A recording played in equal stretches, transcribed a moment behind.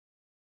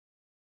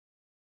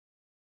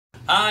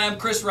Hi, I'm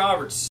Chris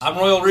Roberts. I'm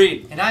Royal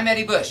Reed. And I'm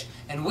Eddie Bush.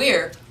 And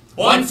we're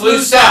One Flew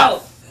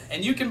South.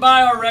 And you can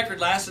buy our record,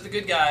 Last of the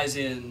Good Guys,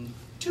 in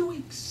 2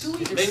 weeks.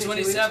 May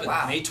 27th.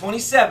 Wow. May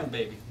 27th,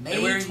 baby. May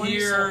And we're 27th.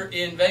 here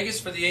in Vegas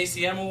for the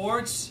ACM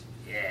Awards.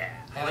 Yeah.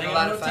 Having Playing a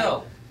lot in of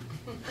hotel.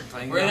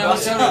 fun. We're in a Well,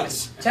 hotel.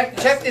 check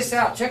this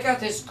out. Check out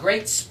this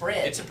great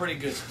spread. It's a pretty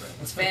good spread.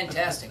 It's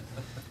fantastic.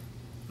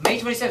 May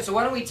 27th. So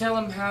why don't we tell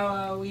them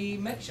how we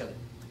met each other?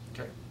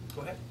 Okay,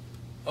 go ahead.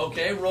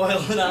 Okay, Royal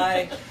and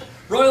I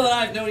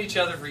have known each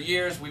other for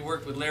years. We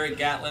worked with Larry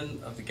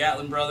Gatlin of the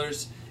Gatlin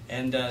Brothers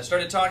and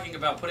started talking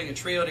about putting a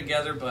trio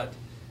together, but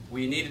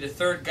we needed a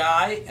third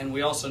guy, and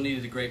we also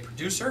needed a great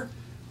producer,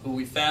 who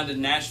we found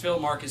in Nashville,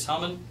 Marcus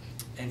Hummon,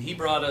 and he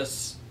brought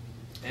us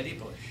Eddie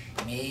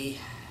Bush. Me.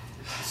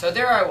 So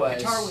there I was.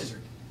 Guitar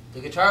wizard.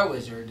 The guitar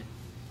wizard.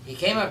 He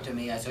came up to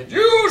me. I said,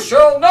 "You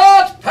shall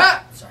not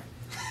pass." Sorry.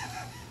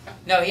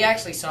 No, he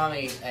actually saw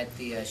me at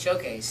the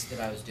showcase that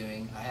I was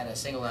doing. I had a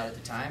single out at the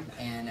time,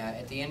 and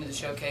at the end of the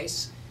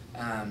showcase,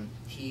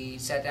 he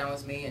sat down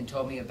with me and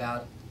told me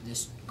about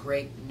this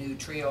great new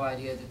trio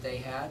idea that they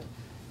had.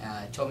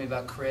 Told me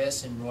about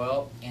Chris and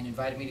Royal, and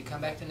invited me to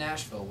come back to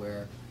Nashville,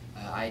 where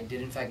I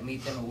did in fact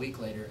meet them a week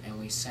later, and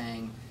we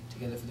sang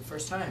together for the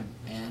first time.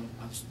 And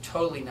I was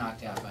totally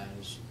knocked out by it. It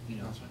was,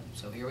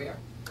 so here we are.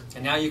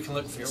 And now you can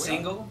look for the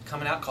single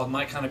coming out called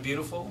My Kind of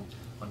Beautiful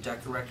on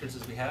Decca Records,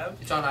 as we have.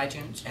 It's on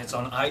iTunes. And it's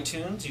on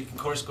iTunes. You can,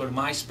 of course, go to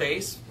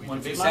MySpace,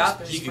 One Flew be South.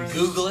 MySpace You can friends.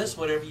 Google us,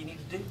 whatever you need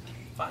to do.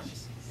 Find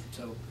us.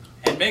 So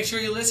And make sure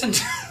you listen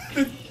to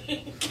the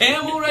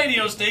Camel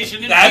radio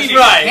station in That's Phoenix.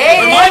 right.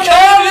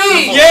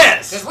 KMLE!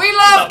 Yes! Because we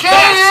love The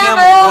best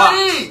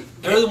KMLE!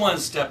 They're the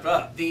ones that stepped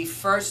up. The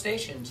first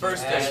station.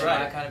 First That's station,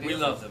 My right. Kind of We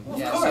Beautiful. love them. Well,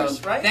 Yeah, of course,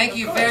 so right? Thank Of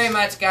you course. very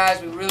much,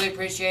 guys. We really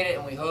appreciate it,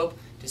 and we hope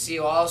to see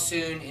you all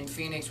soon in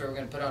Phoenix, where we're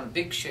going to put on a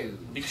big show.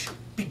 Big show.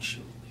 Big show.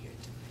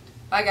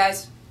 Bye,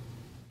 guys.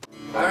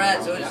 All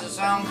right, so it's a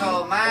song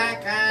called My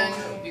Kind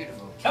of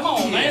Beautiful. Come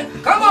on, man.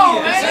 Come on,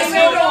 Yeah, man. let's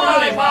Let's go.